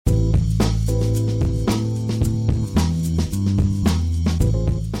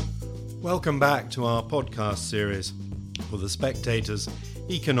Welcome back to our podcast series for the Spectator's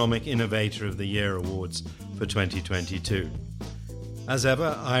Economic Innovator of the Year Awards for 2022. As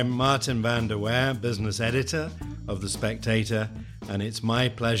ever, I'm Martin van der Weyer, business editor of The Spectator, and it's my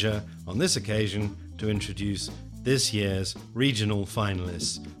pleasure on this occasion to introduce this year's regional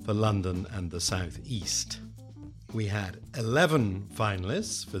finalists for London and the South East. We had 11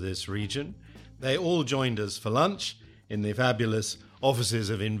 finalists for this region. They all joined us for lunch in the fabulous offices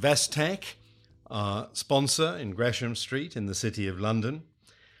of Investec, our sponsor in Gresham Street in the City of London.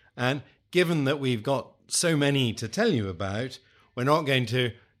 And given that we've got so many to tell you about, we're not going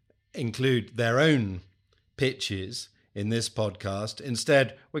to include their own pitches in this podcast.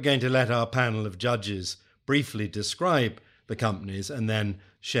 Instead, we're going to let our panel of judges briefly describe the companies and then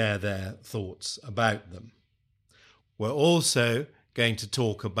share their thoughts about them. We're also going to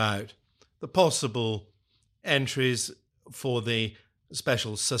talk about the possible entries for the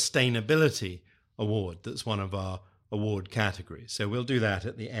special sustainability award that's one of our award categories. So we'll do that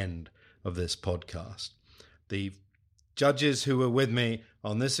at the end of this podcast. The judges who were with me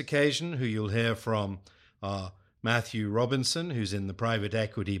on this occasion, who you'll hear from, are Matthew Robinson, who's in the private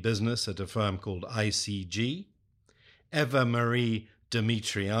equity business at a firm called ICG, Eva Marie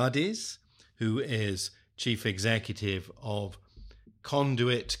Dimitriades, who is Chief Executive of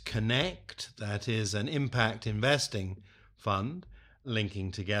Conduit Connect, that is an impact investing fund linking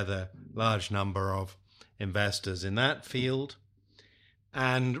together large number of investors in that field.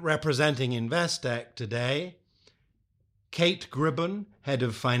 And representing Investec today, Kate Gribben, Head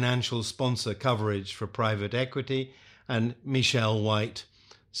of Financial Sponsor Coverage for Private Equity, and Michelle White,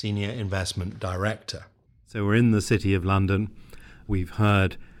 Senior Investment Director. So we're in the City of London. We've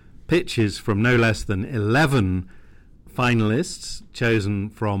heard pitches from no less than 11 finalists, chosen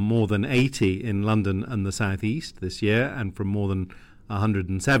from more than 80 in London and the South East this year, and from more than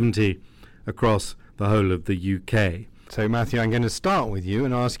 170 across the whole of the UK. So Matthew, I'm going to start with you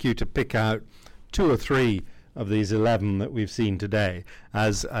and ask you to pick out two or three of these 11 that we've seen today.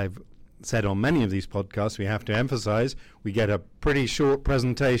 As I've said on many of these podcasts, we have to emphasize we get a pretty short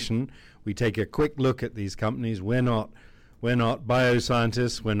presentation. We take a quick look at these companies. We're not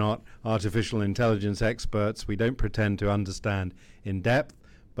bioscientists, we're not artificial intelligence experts. We don't pretend to understand in depth,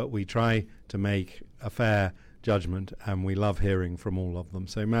 but we try to make a fair judgment, and we love hearing from all of them.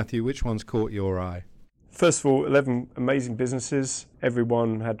 So Matthew, which one's caught your eye? First of all, 11 amazing businesses.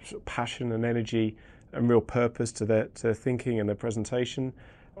 Everyone had passion and energy and real purpose to their thinking and their presentation.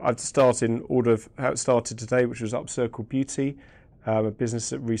 I'd start in order of how it started today, which was Upcircle Beauty, a business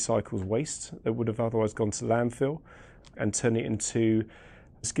that recycles waste that would have otherwise gone to landfill and turn it into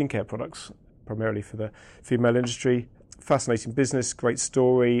skincare products, primarily for the female industry. Fascinating business, great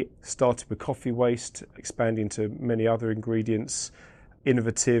story. Started with coffee waste, expanding to many other ingredients.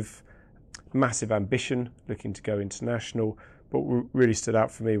 Innovative, massive ambition, looking to go international. But what really stood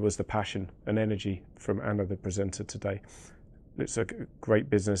out for me was the passion and energy from Anna, the presenter today. It's a great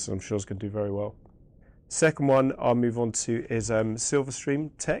business, and I'm sure it's going to do very well. Second one I'll move on to is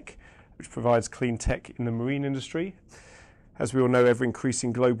Silverstream Tech, which provides clean tech in the marine industry. As we all know,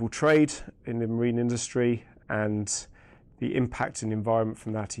 ever-increasing global trade in the marine industry, and the impact and environment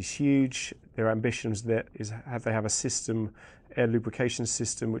from that is huge. Their ambitions there is they have a system, air lubrication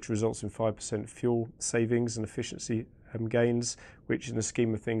system, which results in 5% fuel savings and efficiency gains, which in the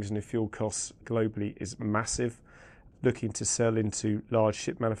scheme of things and the fuel costs globally is massive. Looking to sell into large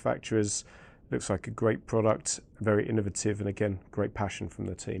ship manufacturers, looks like a great product, very innovative, and again, great passion from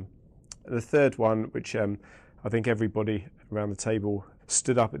the team. The third one, which I think everybody around the table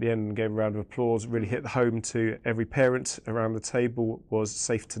stood up at the end and gave a round of applause, really hit home to every parent around the table, was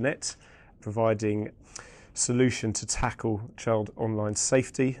SafeToNet, providing solution to tackle child online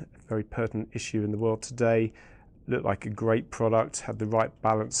safety, a very pertinent issue in the world today. Looked like a great product, had the right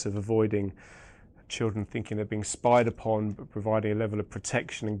balance of avoiding children thinking they're being spied upon, but providing a level of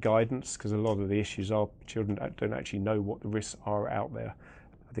protection and guidance, because a lot of the issues are children don't actually know what the risks are out there.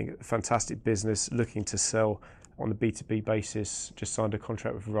 I think a fantastic business, looking to sell on a B2B basis, just signed a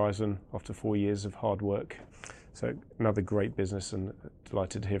contract with Verizon after 4 years of hard work. So another great business, and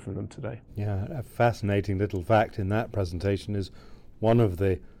delighted to hear from them today. Yeah, a fascinating little fact in that presentation is one of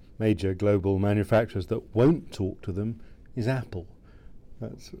the major global manufacturers that won't talk to them is Apple.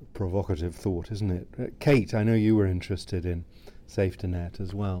 That's a provocative thought, isn't it? Kate, I know you were interested in SafeToNet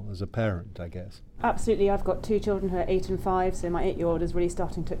as well, as a parent, I guess. Absolutely. I've got two children who are 8 and 5, so my 8-year-old is really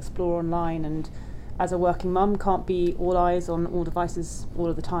starting to explore online, and as a working mum, can't be all eyes on all devices all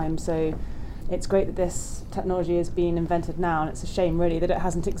of the time. So it's great that this technology is being invented now, and it's a shame really that it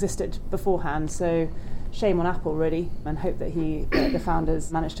hasn't existed beforehand. So shame on Apple really, and hope that the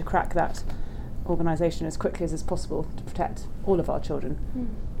founders managed to crack that organisation as quickly as is possible to protect all of our children.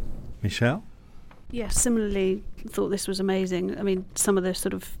 Michelle? Yeah, similarly thought this was amazing. I mean, some of the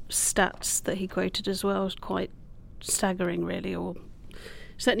sort of stats that he quoted as well was quite staggering really, or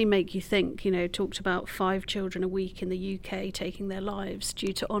certainly make you think. Talked about 5 children a week in the UK taking their lives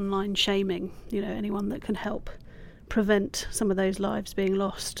due to online shaming. Anyone that can help prevent some of those lives being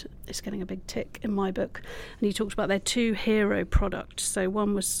lost is getting a big tick in my book. And he talked about their 2 hero products. So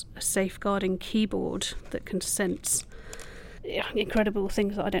one was a safeguarding keyboard that can sense incredible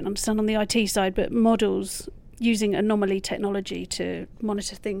things that I don't understand on the IT side, but models using anomaly technology to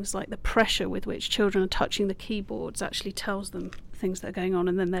monitor things like the pressure with which children are touching the keyboards actually tells them things that are going on,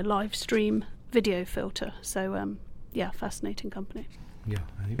 and then their live stream video filter. So fascinating company. Yeah,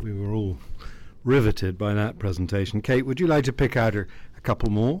 I think we were all riveted by that presentation. Kate, would you like to pick out a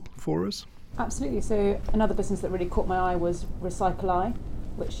couple more for us? Absolutely. So another business that really caught my eye was Recycle,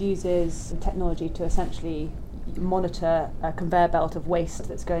 which uses technology to essentially monitor a conveyor belt of waste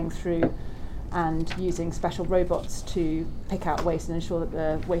that's going through, and using special robots to pick out waste and ensure that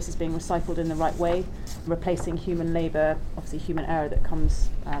the waste is being recycled in the right way, replacing human labour, obviously human error that comes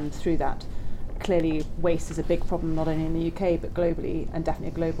through that. Clearly waste is a big problem not only in the UK but globally, and definitely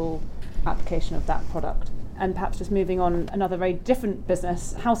a global application of that product. And perhaps just moving on, another very different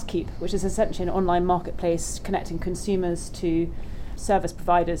business, Housekeep, which is essentially an online marketplace connecting consumers to service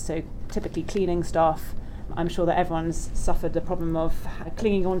providers, so typically cleaning staff. I'm sure that everyone's suffered the problem of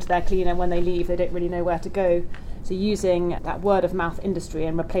clinging on to their cleaner when they leave, they don't really know where to go. So using that word of mouth industry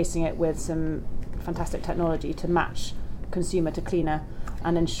and replacing it with some fantastic technology to match consumer to cleaner,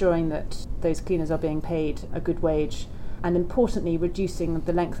 and ensuring that those cleaners are being paid a good wage, and importantly reducing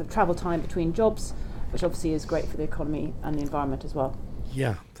the length of travel time between jobs, which obviously is great for the economy and the environment as well.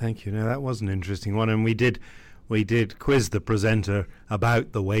 Yeah, thank you. Now that was an interesting one, and we did quiz the presenter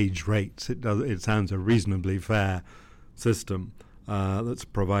about the wage rates. It sounds a reasonably fair system that's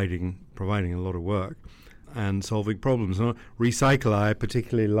providing a lot of work and solving problems. Recycle, I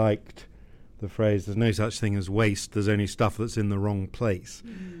particularly liked the phrase, there's no such thing as waste, there's only stuff that's in the wrong place.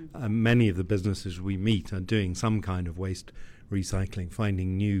 Many of the businesses we meet are doing some kind of waste recycling,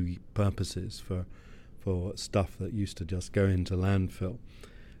 finding new purposes for stuff that used to just go into landfill.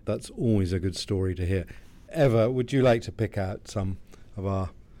 That's always a good story to hear. Eva, would you like to pick out some of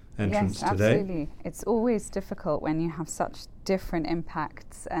our entrants today? Yes, absolutely. It's always difficult when you have such different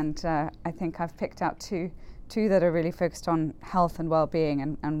impacts, and I think I've picked out two that are really focused on health and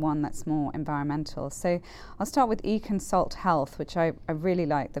well-being, and one that's more environmental. So I'll start with eConsult Health, which I really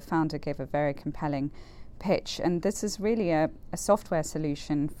like. The founder gave a very compelling pitch, and this is really a software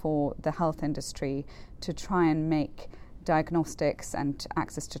solution for the health industry to try and make diagnostics and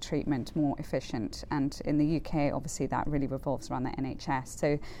access to treatment more efficient. And in the UK, obviously, that really revolves around the NHS.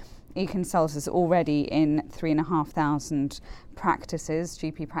 So eConsult is already in 3,500 practices,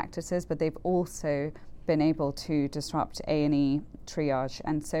 GP practices, but they've also been able to disrupt A&E triage.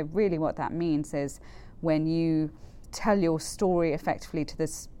 And so really what that means is when you tell your story effectively to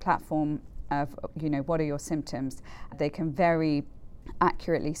this platform of, what are your symptoms, they can very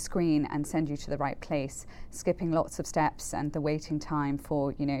accurately screen and send you to the right place, skipping lots of steps and the waiting time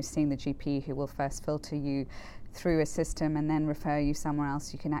for, seeing the GP, who will first filter you through a system and then refer you somewhere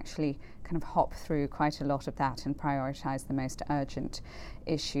else. You can actually kind of hop through quite a lot of that and prioritize the most urgent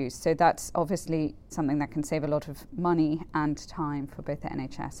issues. So that's obviously something that can save a lot of money and time for both the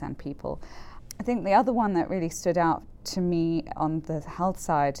NHS and people. I think the other one that really stood out to me on the health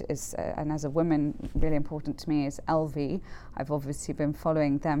side is, and as a woman, really important to me, is LV. I've obviously been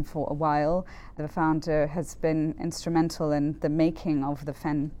following them for a while. The founder has been instrumental in the making of the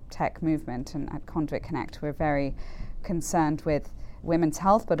FemTech movement, and at Conduit Connect we're very concerned with women's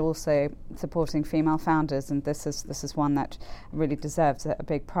health, but also supporting female founders, and this is one that really deserves a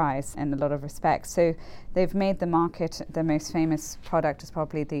big prize in a lot of respects. So they've made the market, the most famous product is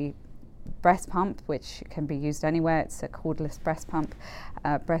probably the breast pump, which can be used anywhere. It's a cordless breast pump,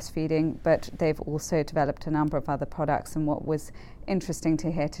 breastfeeding, but they've also developed a number of other products. And what was interesting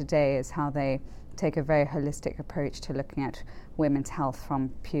to hear today is how they take a very holistic approach to looking at women's health from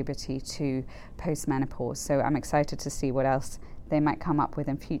puberty to post-menopause. So I'm excited to see what else they might come up with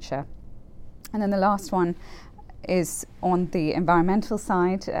in future. And then the last one is on the environmental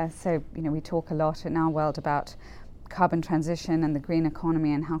side. So we talk a lot in our world about carbon transition and the green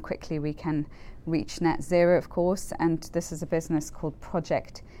economy and how quickly we can reach net zero, of course. And this is a business called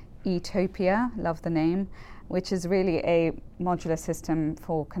Project Etopia, love the name, which is really a modular system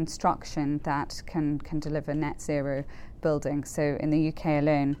for construction that can deliver net zero building. So in the UK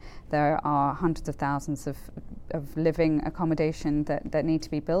alone, there are hundreds of thousands of living accommodation that need to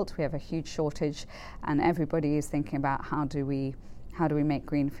be built. We have a huge shortage, and everybody is thinking about how do we make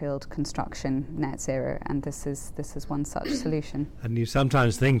greenfield construction net zero, and this is one such solution. And you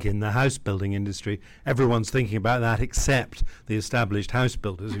sometimes think in the house building industry, everyone's thinking about that except the established house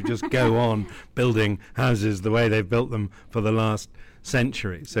builders who just go on building houses the way they've built them for the last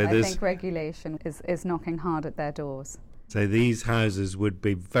century. So I think regulation is knocking hard at their doors. So these houses would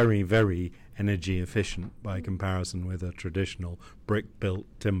be very, very energy efficient by comparison with a traditional brick-built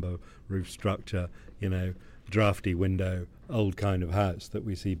timber roof structure, drafty window, old kind of house that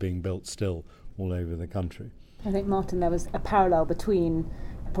we see being built still all over the country. I think, Martin, there was a parallel between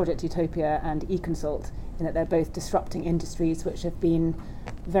Project Utopia and eConsult in that they're both disrupting industries which have been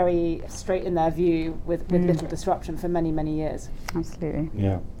very straight in their view with little disruption for many, many years. Absolutely.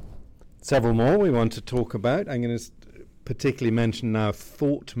 Yeah. Several more we want to talk about. I'm going to particularly mention now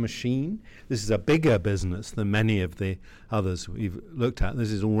Thought Machine. This is a bigger business than many of the others we've looked at.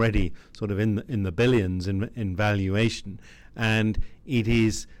 This is already sort of in the billions in valuation, and it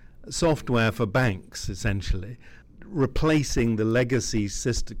is software for banks, essentially, replacing the legacy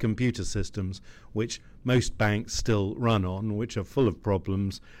computer systems which most banks still run on, which are full of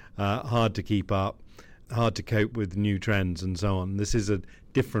problems, hard to keep up, hard to cope with new trends and so on. This is a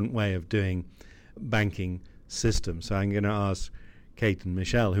different way of doing banking system. So I'm going to ask Kate and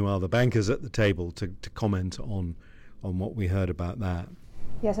Michelle, who are the bankers at the table, to comment on what we heard about that.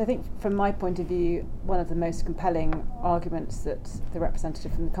 Yes, I think from my point of view, one of the most compelling arguments that the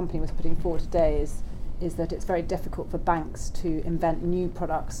representative from the company was putting forward today is that it's very difficult for banks to invent new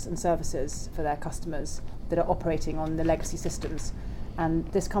products and services for their customers that are operating on the legacy systems. And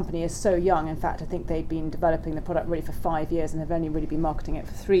this company is so young. In fact, I think they've been developing the product really for 5 years and have only really been marketing it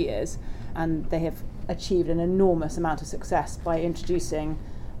for 3 years. And they have achieved an enormous amount of success by introducing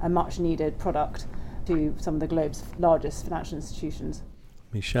a much needed product to some of the globe's largest financial institutions.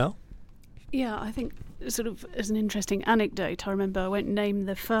 Michelle? Yeah, I think sort of as an interesting anecdote, I remember, I won't name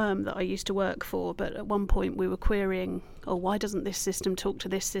the firm that I used to work for, but at one point we were querying, why doesn't this system talk to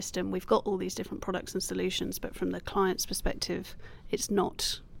this system? We've got all these different products and solutions, but from the client's perspective, it's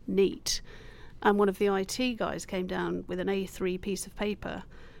not neat. And one of the IT guys came down with an A3 piece of paper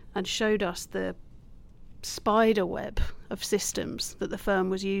and showed us the spider web of systems that the firm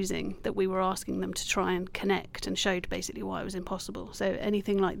was using that we were asking them to try and connect, and showed basically why it was impossible. So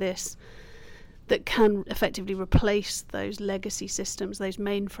anything like this that can effectively replace those legacy systems, those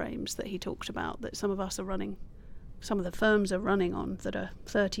mainframes that he talked about, that some of us are running, some of the firms are running on, that are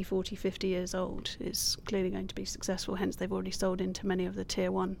 30, 40, 50 years old, is clearly going to be successful. Hence they've already sold into many of the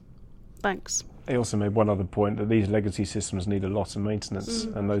tier one banks. He also made one other point, that these legacy systems need a lot of maintenance,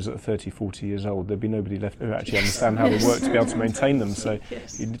 and those that are 30, 40 years old, there'd be nobody left who actually understand how they work to be able to maintain them. So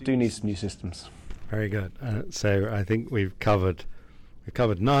you do need some new systems. Very good. So I think we've covered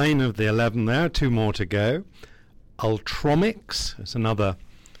 9 of the 11 there, 2 more to go. Ultromics is another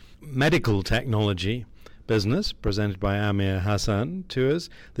medical technology business presented by Amir Hassan to us.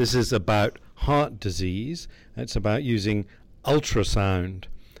 This is about heart disease. It's about using ultrasound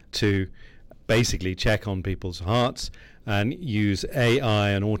to basically check on people's hearts and use AI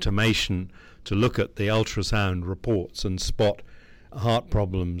and automation to look at the ultrasound reports and spot heart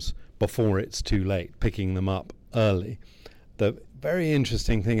problems before it's too late, picking them up early. The very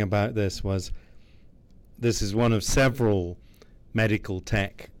interesting thing about this was this is one of several medical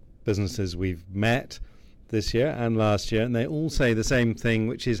tech businesses we've met this year and last year, and they all say the same thing,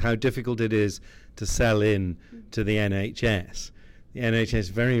 which is how difficult it is to sell in to the NHS. The NHS is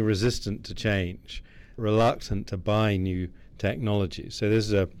very resistant to change, reluctant to buy new technology. So this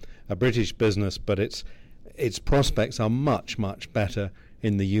is a British business, but its prospects are much, much better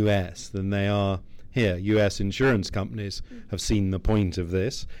in the US than they are here. US insurance companies have seen the point of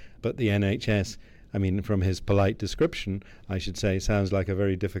this, but the NHS, I mean, from his polite description, I should say, sounds like a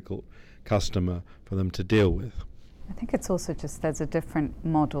very difficult customer for them to deal with. I think it's also just there's a different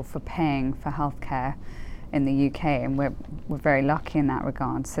model for paying for healthcare in the UK, and we're very lucky in that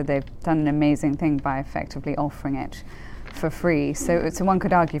regard. So they've done an amazing thing by effectively offering it for free. So one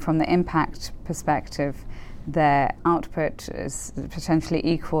could argue from the impact perspective, their output is potentially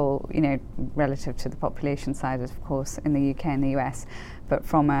equal, relative to the population size, of course, in the UK and the US. But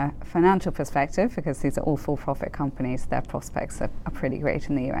from a financial perspective, because these are all for-profit companies, their prospects are pretty great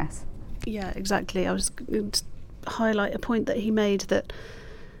in the US. Yeah, exactly. I was going to highlight a point that he made, that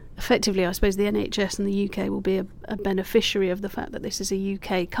effectively, I suppose the NHS and the UK will be a beneficiary of the fact that this is a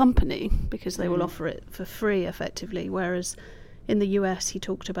UK company, because they will offer it for free effectively, whereas in the US he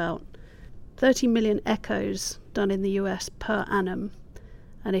talked about 30 million echoes done in the US per annum.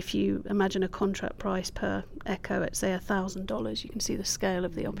 And if you imagine a contract price per echo at, say, $1,000, you can see the scale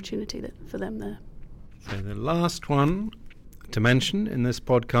of the opportunity for them there. So the last one to mention in this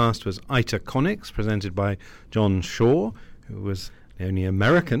podcast was Itaconics, presented by John Shaw, who was the only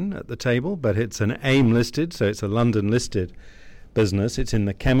American at the table, but it's an AIM-listed, so it's a London-listed business. It's in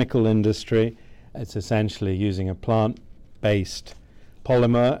the chemical industry. It's essentially using a plant-based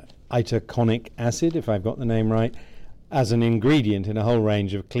polymer, itaconic acid, if I've got the name right, as an ingredient in a whole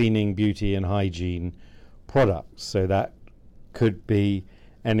range of cleaning, beauty and hygiene products. So that could be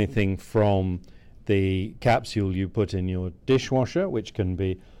anything from the capsule you put in your dishwasher, which can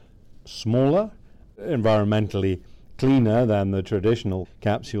be smaller, environmentally cleaner than the traditional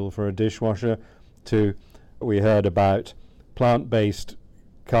capsule for a dishwasher, to, we heard about plant-based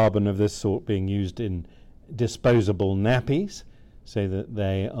carbon of this sort being used in disposable nappies, so that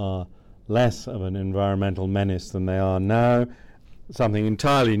they are less of an environmental menace than they are now. Something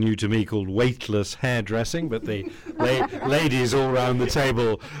entirely new to me called weightless hairdressing, but the ladies all round the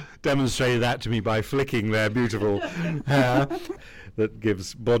table demonstrated that to me by flicking their beautiful hair. That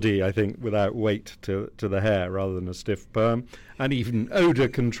gives body, I think, without weight to the hair rather than a stiff perm, and even odour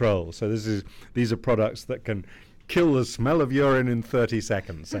control. So these are products that can kill the smell of urine in 30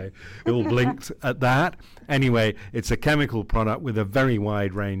 seconds. So it all blinked at that. Anyway, it's a chemical product with a very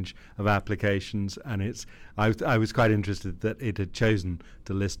wide range of applications, and I was quite interested that it had chosen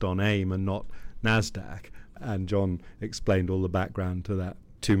to list on AIM and not NASDAQ, and John explained all the background to that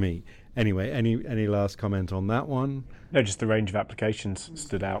to me. Anyway, any last comment on that one? No, just the range of applications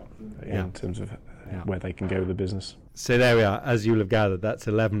stood out in terms of where they can go with the business. So there we are. As you'll have gathered, that's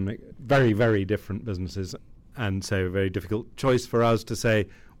 11 very, very different businesses, and so a very difficult choice for us to say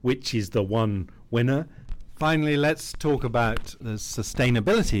which is the one winner. Finally, let's talk about the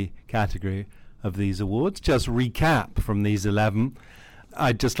sustainability category of these awards. Just recap from these 11.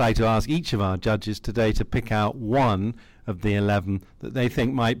 I'd just like to ask each of our judges today to pick out one of the 11 that they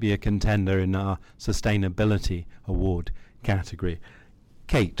think might be a contender in our sustainability award category.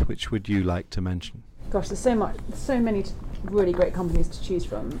 Kate, which would you like to mention? Gosh, there's so many really great companies to choose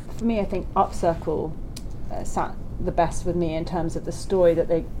from. For me, I think Upcircle sat the best with me in terms of the story that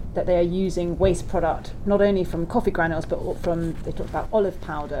they are using waste product, not only from coffee granules, but they talked about olive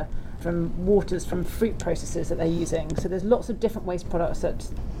powder, from waters, from fruit processes that they're using. So there's lots of different waste products that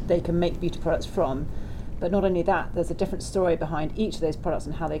they can make beauty products from. But not only that, there's a different story behind each of those products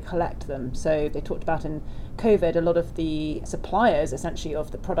and how they collect them. So they talked about in COVID, a lot of the suppliers, essentially,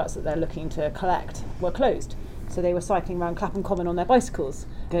 of the products that they're looking to collect were closed. So they were cycling around Clapham Common on their bicycles,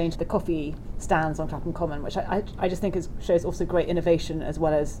 going to the coffee stands on Clapham Common, which I just think shows also great innovation as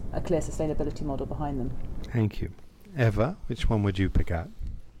well as a clear sustainability model behind them. Thank you. Eva, which one would you pick out?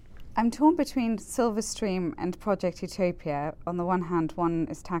 I'm torn between Silverstream and Project Utopia. On the one hand, one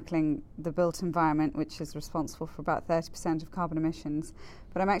is tackling the built environment, which is responsible for about 30% of carbon emissions.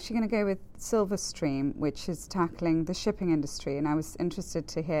 But I'm actually going to go with Silverstream, which is tackling the shipping industry. And I was interested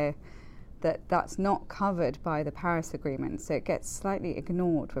to hear that that's not covered by the Paris Agreement, so it gets slightly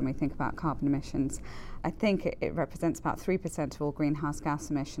ignored when we think about carbon emissions. I think it represents about 3% of all greenhouse gas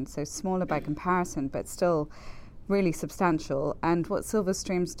emissions, so smaller by comparison, but still really substantial. And what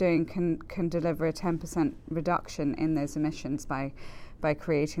Silverstream's doing can deliver a 10% reduction in those emissions by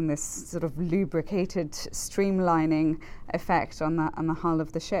creating this sort of lubricated streamlining effect on the hull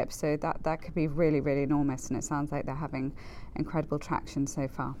of the ship. So that could be really, really enormous, and it sounds like they're having incredible traction so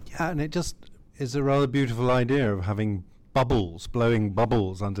far. Yeah, and it just is a rather beautiful idea of having blowing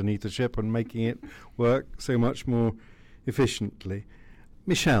bubbles underneath the ship and making it work so much more efficiently.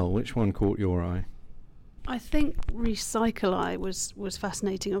 Michelle, which one caught your eye? I think Recycle was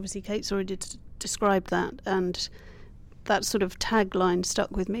fascinating. Obviously, Kate's already described that, and that sort of tagline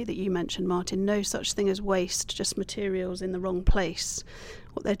stuck with me that you mentioned, Martin. No such thing as waste, just materials in the wrong place.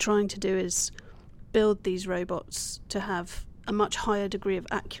 What they're trying to do is build these robots to have a much higher degree of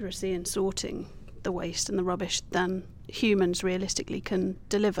accuracy in sorting the waste and the rubbish than humans realistically can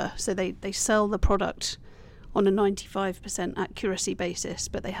deliver. So they sell the product on a 95% accuracy basis,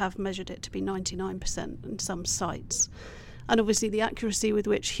 but they have measured it to be 99% in some sites. And obviously the accuracy with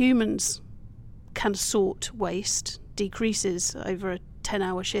which humans can sort waste decreases over a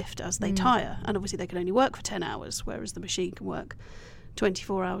 10-hour shift as they tire. And obviously they can only work for 10 hours, whereas the machine can work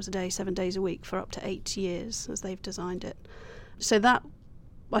 24 hours a day, 7 days a week for up to 8 years as they've designed it. So that,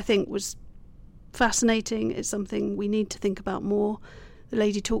 I think, was fascinating. It's something we need to think about more. The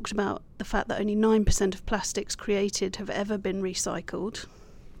lady talked about the fact that only 9% of plastics created have ever been recycled,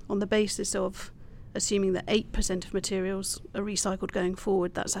 on the basis of assuming that 8% of materials are recycled going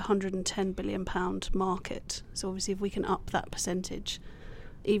forward, that's a £110 billion market. So obviously if we can up that percentage,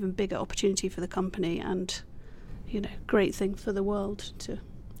 even bigger opportunity for the company and, great thing for the world to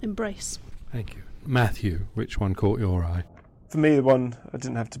embrace. Thank you. Matthew, which one caught your eye? For me, the one I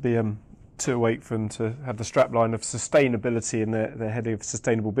didn't have to be too awake for them to have the strapline of sustainability in their heading of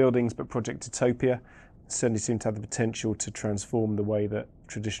sustainable buildings, but Project Utopia certainly seem to have the potential to transform the way that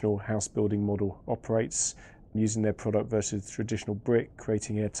traditional house building model operates, using their product versus traditional brick,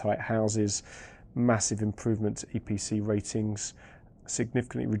 creating airtight houses, massive improvement to EPC ratings,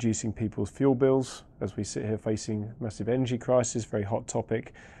 significantly reducing people's fuel bills as we sit here facing massive energy crisis, very hot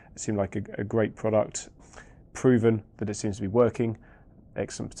topic. It seemed like a great product, proven that it seems to be working,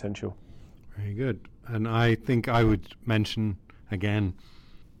 excellent potential. Very good. And I think I would mention again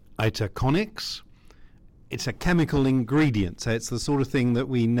Itaconics. It's a chemical ingredient, so it's the sort of thing that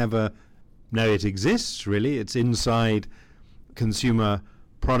we never know it exists, really. It's inside consumer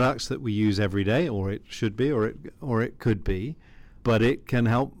products that we use every day, or it should be, or it could be, but it can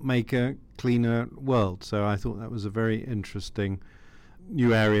help make a cleaner world. So I thought that was a very interesting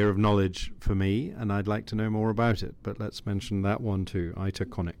new area of knowledge for me, and I'd like to know more about it. But let's mention that one too,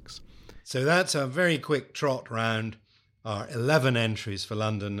 Itaconics. So that's a very quick trot round our 11 entries for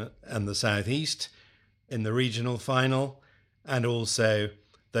London and the South East in the regional final, and also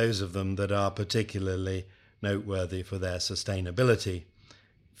those of them that are particularly noteworthy for their sustainability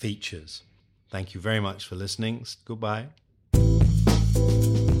features. Thank you very much for listening. Goodbye.